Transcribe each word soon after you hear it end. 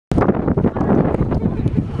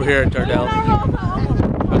We're here at Tardell.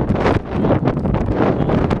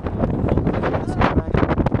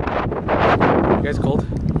 You guys cold?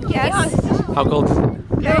 Yes. How cold? You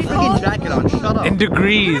have a freaking jacket on, shut up. In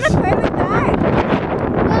degrees.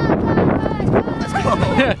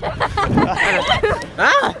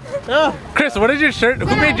 Chris, what is your shirt? Who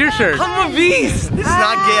made your shirt? I'm a beast! This is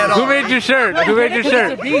not gay at all. Who made your shirt? Who made your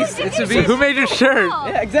shirt? It's a beast. It's a beast. Who made your shirt?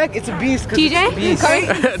 Yeah, exactly. It's a beast. TJ? It's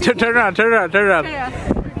a beast. Turn around, turn around, turn around.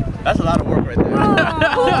 That's a lot of work right there.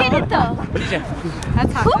 Who did it though?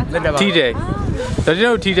 That's hot. TJ. Don't you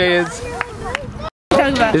know who TJ is?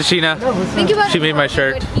 This is Sheena. She made my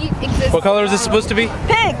shirt. What color is this supposed to be?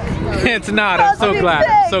 Pink! It's not. I'm so glad.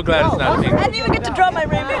 I'm so glad it's not pink. I didn't even get to draw my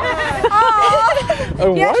rainbow.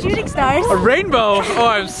 A what? Shooting stars. A rainbow? Oh,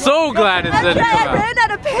 I'm so glad it didn't come I out. ran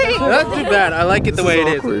out of pink. That's too bad. I like it the way it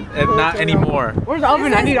is, and not anymore. Where's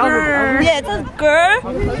Alvin? I need Alvin. Yeah, it says girl,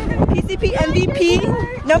 PCP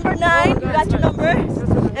MVP, number 9. You got your number.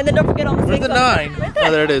 And then don't forget all the Where's the 9? Right there.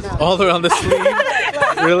 Oh, there it is. All the way on the sleeve.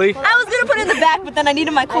 Really? I was gonna put it in the back, but then I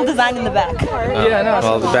needed my cool design in the back. Yeah, no.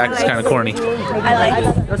 Well, the back is kind of corny. I like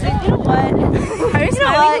it. You know what? You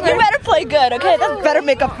know what? You better play good, okay? That's better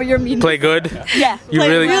makeup for your meeting. Play good? Yeah. You play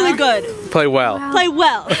really good. Play well. Play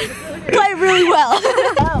well. Play really well.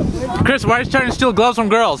 Chris, why are you trying to steal gloves from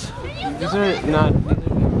girls? These are not.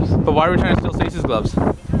 But why are we trying to steal Stacey's gloves?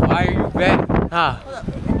 Why are you bad? Ah.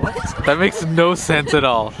 What? That makes no sense at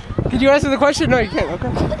all. Can you answer the question? No, you can't.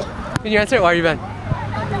 Okay. Can you answer it? Why are you bad?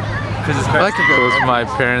 Because it's because my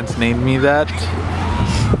parents named me that.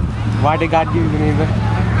 Why did God give you the name?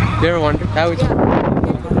 You ever wondered? That was.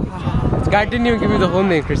 God didn't even give me the whole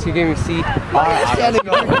name, Chris. He gave me C. He didn't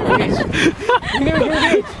even give me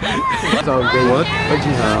H. So good. What?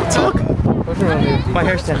 Talk. What's your real name? My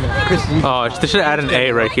hair standing up. Chris. Oh, they should add an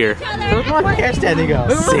A right here. Where's my hair standing up?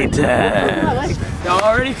 Satan.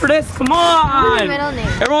 Y'all ready for this? Come on! Middle name.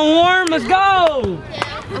 Everyone warm? Let's go!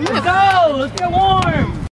 Let's go! Let's get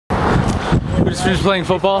warm! We just finished playing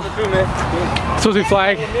football. Supposed to be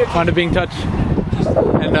flag. Wound up being touched.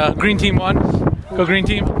 And green team won. Go green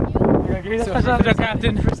team. So, our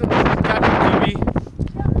captain. Captain TV.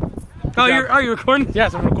 Oh, are you recording?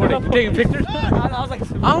 Yes, I'm recording. You taking pictures? I was like,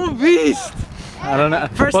 I'm a beast. I don't know.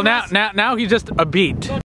 Well, now he's just a beat.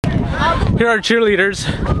 Here are cheerleaders.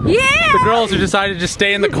 Yeah! The girls who decided to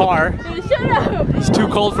stay in the car. Shut up! It's too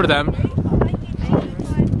cold for them.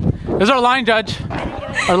 There's our line judge.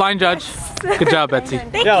 Our line judge. Good job, Betsy.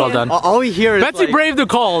 Well done. All we hear is Betsy braved the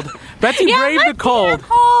cold. Betsy braved the cold.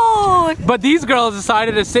 But these girls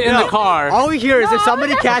decided to sit in the car. All we hear is if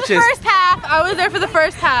somebody catches. First half. I was there for the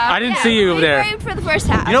first half. I didn't see you over there. For the first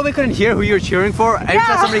half. You know we couldn't hear who you were cheering for? Every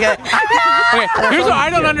time somebody got. Okay, here's what I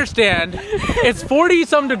don't understand. It's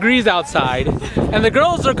 40-some degrees outside, and the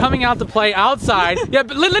girls are coming out to play outside. Yeah,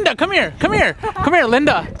 but Linda, come here. Come here. Come here,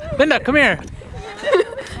 Linda. Linda, come here.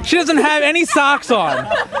 She doesn't have any socks on.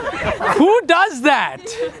 Who does that?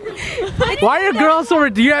 Why are girls so?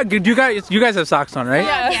 Do you guys have socks on, right?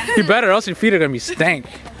 Yeah. You better, else your feet are gonna be stank.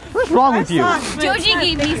 What's wrong with you? Joji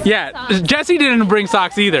gave me Yeah, Jessie didn't bring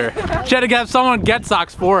socks either. She had to have someone get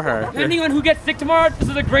socks for her. anyone who gets sick tomorrow, this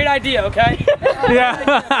is a great idea, okay?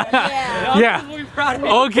 Yeah. Yeah. We'll be proud of me.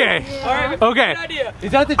 Okay. Alright, Okay. good idea.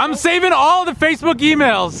 Is that the? I'm saving all the Facebook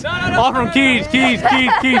emails. No. All from Keys.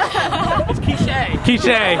 It's cliche.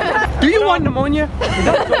 Quiche. Do you want pneumonia?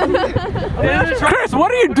 Chris,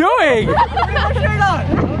 what are you doing?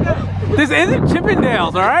 This isn't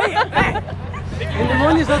Chippendales, alright?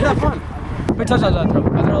 Pneumonia's not that fun. How many touchdowns did I throw?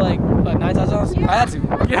 I threw like 9 touchdowns? I had to.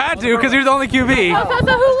 You had to, because you're the only QB.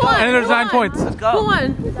 So who won? And there's 9 points. Who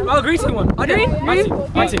won? Oh, green team won. I did.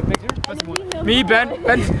 My team. Me, Ben.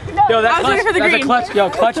 Yo, that's a clutch. Yo,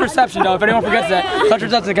 clutch reception, though. If anyone forgets that, clutch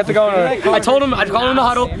reception kept it going. I called him in the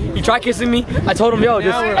huddle. He tried kissing me. I told him, yo,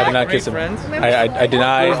 just. I did not kiss him. I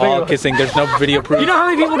deny all kissing. There's no video proof. You know how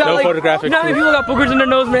many people got no like, photographic you know how many proof. people got boogers in their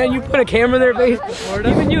nose, man? You put a camera in their face.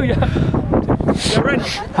 Even you, yeah.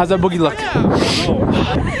 How's that boogie look?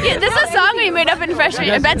 Yeah, this is a song we made up in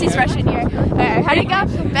Betsy's freshman year. Alright, how'd it go?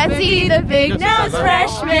 Betsy, the big nose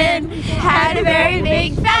freshman, had a very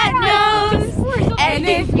big fat nose. And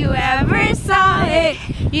if you ever saw it,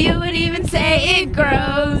 you would even say it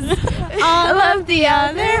grows. All of the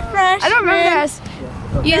other freshmen, I don't remember the rest,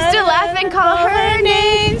 used to laugh and call her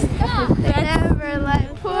names. They never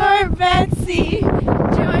let poor Betsy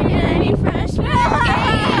join any freshman game.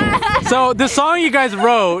 So the song you guys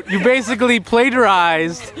wrote, you basically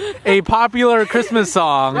plagiarized a popular Christmas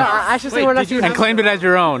song I should say we're not. and claimed it as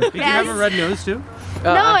your own. Did you have a red nose too?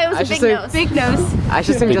 No, it was a big nose. Big nose. I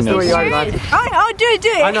should sing just the way you are, God. Oh, do it.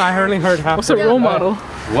 I know, I only heard half. What's a role model?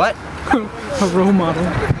 What? A role model.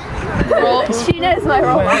 Sheena is my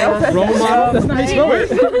role model. Role model? That's not how you spell it.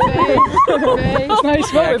 That's not how you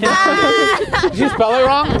spell it. Did you spell it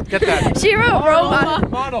wrong? Get that. She wrote role model.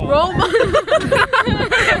 Role model.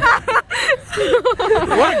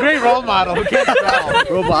 What a great role model. Who can't spell?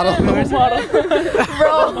 Role model.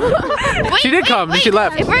 Wait, She did come, she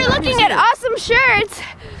left. If we're looking at awesome shirts,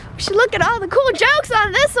 we should look at all the cool jokes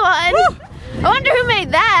on this one. I wonder who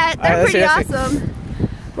made that. They're pretty awesome.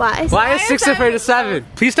 Why? Why is 6 afraid of 7?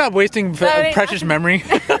 Please stop wasting precious memory.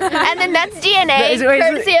 And then that's DNA, Wait,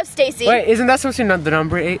 courtesy of Stacy. Wait, isn't that supposed to be the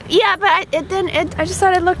number 8? Yeah, but I just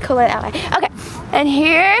thought it looked cooler that way. Okay, and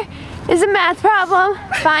here is a math problem.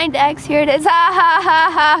 Find x. Here it is. Ha ha ha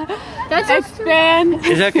ha. That's expand.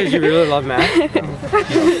 Is that because you really love math?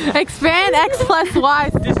 Expand x plus y.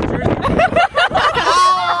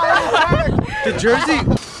 The jersey.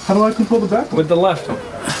 How do I control the back? With the left.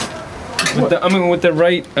 With the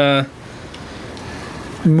right.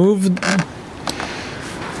 Move.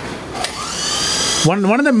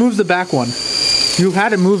 One of them moves the back one. You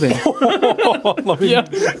had it moving. Yeah.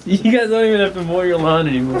 You guys don't even have to mow your lawn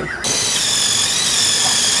anymore.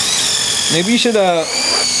 Maybe you should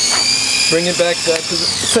bring it back to the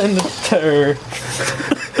center.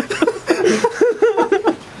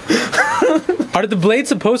 Are the blades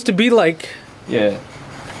supposed to be like? Yeah.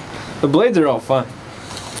 The blades are all fun.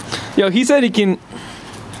 Yo, he said he can.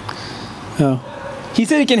 Oh. He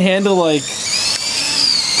said he can handle like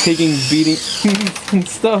taking beating and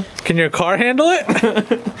stuff. Can your car handle it?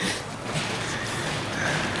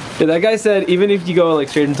 Yeah, that guy said even if you go like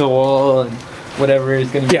straight into a wall and whatever, it's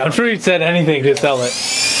gonna be. Yeah, I'm sure he said anything to sell it.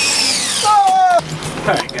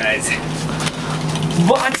 Alright, guys.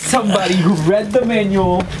 Watch somebody who read the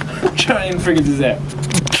manual try and figure this out.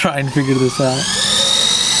 Try and figure this out.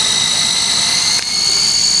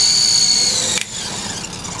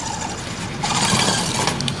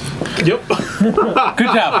 Yep. Good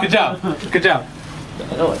job, good job, good job.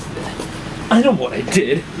 I know what I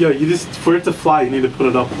did. Yo, you just, for it to fly, you need to put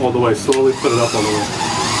it up all the way. Slowly put it up all the way.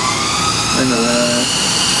 I know that.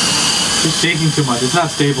 It's shaking too much, it's not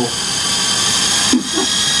stable.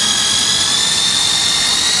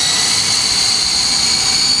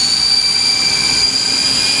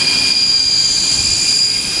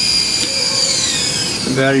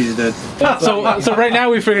 The battery's dead. So right now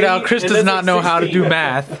we figured out Chris does not know how to do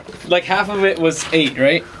math. Like half of it was 8,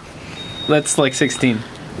 right? That's like 16.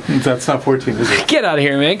 That's not 14, is it? Get out of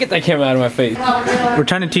here, man. Get that camera out of my face. We're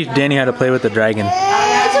trying to teach Danny how to play with the dragon.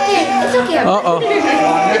 It's okay. It's okay. Uh-oh.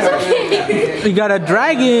 It's okay. We got a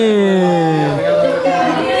dragon!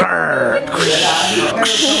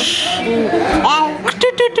 You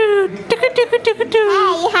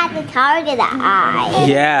have to target the eye.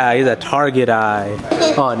 Yeah, he's a target eye.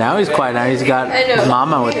 Oh, now he's quiet. Now he's got his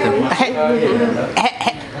mama with him.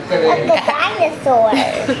 Like the dinosaur.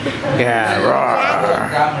 Yeah, roar.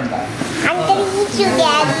 I'm gonna eat you,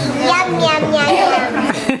 Daddy. Yum, yum, yum, yum.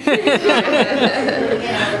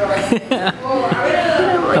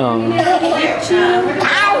 Oh.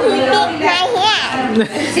 Ow, he bit my hand.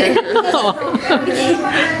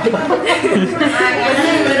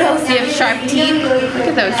 So you have sharp teeth. Look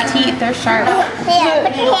at those teeth. They're sharp. Here,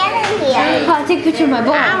 put your hand in here. I'll take a picture of my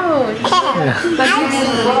ball. Ouch.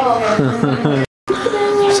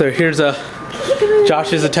 So here's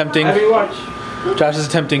Josh is attempting to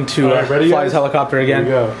ready, fly guys? his helicopter again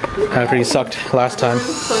Here we go. after he sucked last time.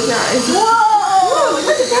 Close your eyes. Whoa!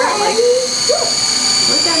 Look at that. Like,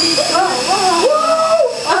 look at me.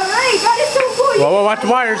 Whoa! Alright, that is so cool. Whoa, whoa, watch the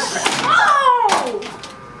wires.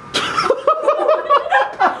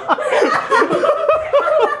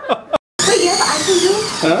 Wait, you have an iPhone too?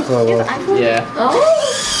 Whoa, whoa. You have an iPhone? Yeah. Oh.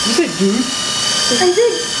 You said dude? I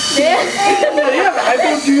did. Yeah.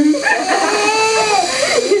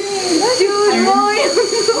 Dude, boy.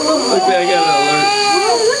 Look, I got an alert.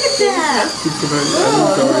 Oh, look at that.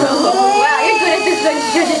 Wow, you're good at this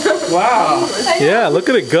picture. Wow. Yeah, look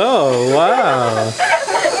at it go. Wow.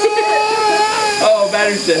 Oh,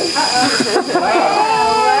 battery's dead.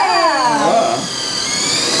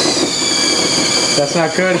 That's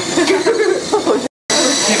not good.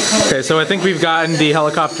 Okay, so I think we've gotten the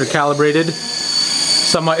helicopter calibrated.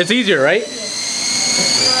 Somewhat. It's easier, right?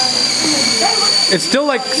 It's still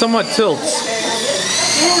like somewhat tilts.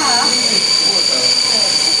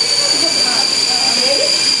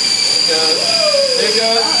 There it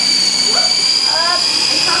goes.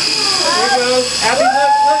 There it goes. Abby,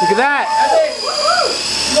 look. Look at that.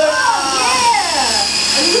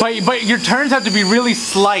 But your turns have to be really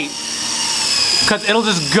slight. Because it'll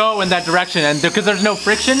just go in that direction, and because there's no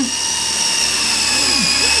friction.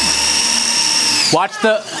 Watch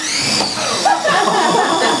the.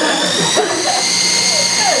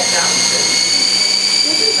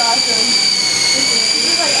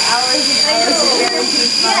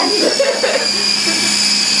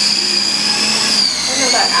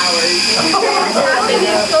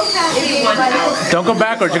 Don't go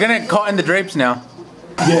backwards. You're gonna get caught in the drapes now.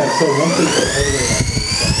 Yeah, so once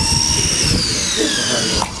it's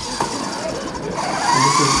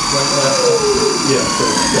yeah, so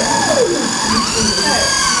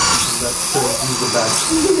that's to use the back.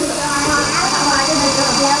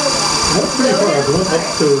 That's pretty far. I went up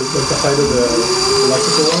to like the height of the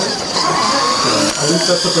electrical line. At least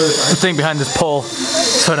that's the first. I'm staying behind this pole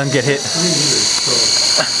so I don't get hit.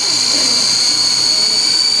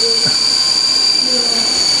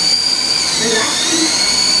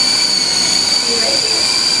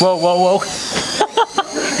 Whoa, whoa,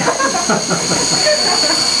 whoa.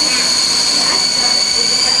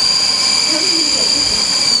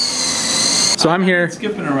 So I'm here.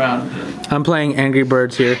 Skipping around. I'm playing Angry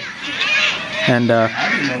Birds here. And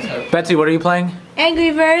Betsy, what are you playing?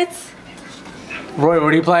 Angry Birds. Roy,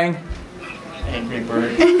 what are you playing? Angry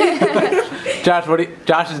Bird. Josh,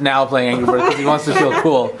 Josh is now playing Angry Birds because he wants to feel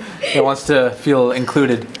cool. He wants to feel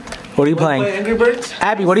included. What are you playing? Play Angry Birds?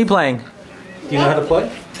 Abby, what are you playing? Do you know how to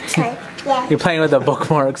play? Yeah. You're playing with the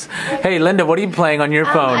bookmarks. Hey, Linda, what are you playing on your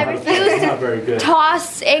phone? I refuse Not to very good.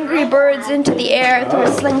 toss Angry Birds into the air through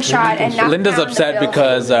a slingshot and knock Linda's down upset the building.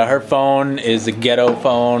 because her phone is a ghetto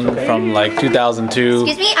phone from like 2002.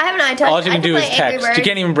 Excuse me, I have an iTouch. All she I can do is play Angry text. She Birds.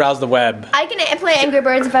 can't even browse the web. I can play Angry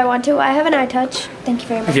Birds if I want to. I have an iTouch. Thank you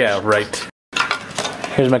very much. Yeah, right.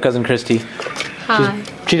 Here's my cousin Christy. Hi.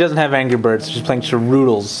 She doesn't have Angry Birds. She's playing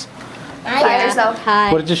Cheroodles. By yourself.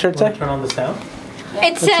 Hi. What did your shirt say? Turn on the sound.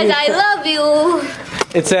 It says I love you.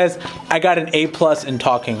 It says, I got an A+ in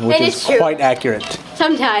talking, which And is it's true. quite accurate.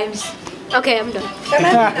 Sometimes. Okay, I'm done.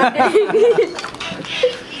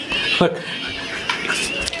 Look,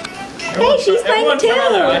 Hey, she's playing too.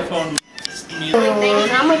 iPhone.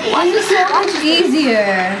 I'm like, this is so much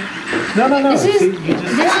easier. No. This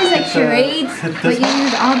is like charades, but you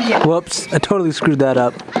use objects. whoops, I totally screwed that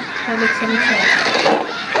up.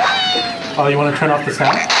 Oh, you want to turn off the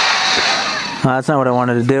sound? That's not what I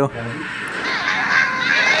wanted to do.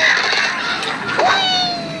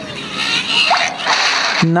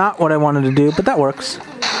 Not what I wanted to do, but that works.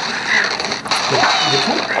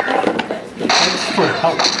 Thanks for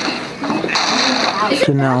help.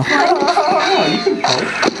 To know. Oh, you can poke.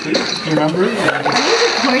 See? You remember?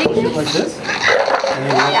 Like this. And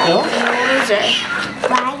then let go.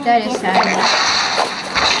 That is sad.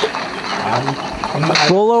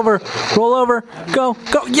 Roll over, go,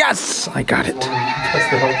 go. Yes, I got it. That's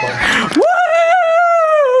the help button. Woo!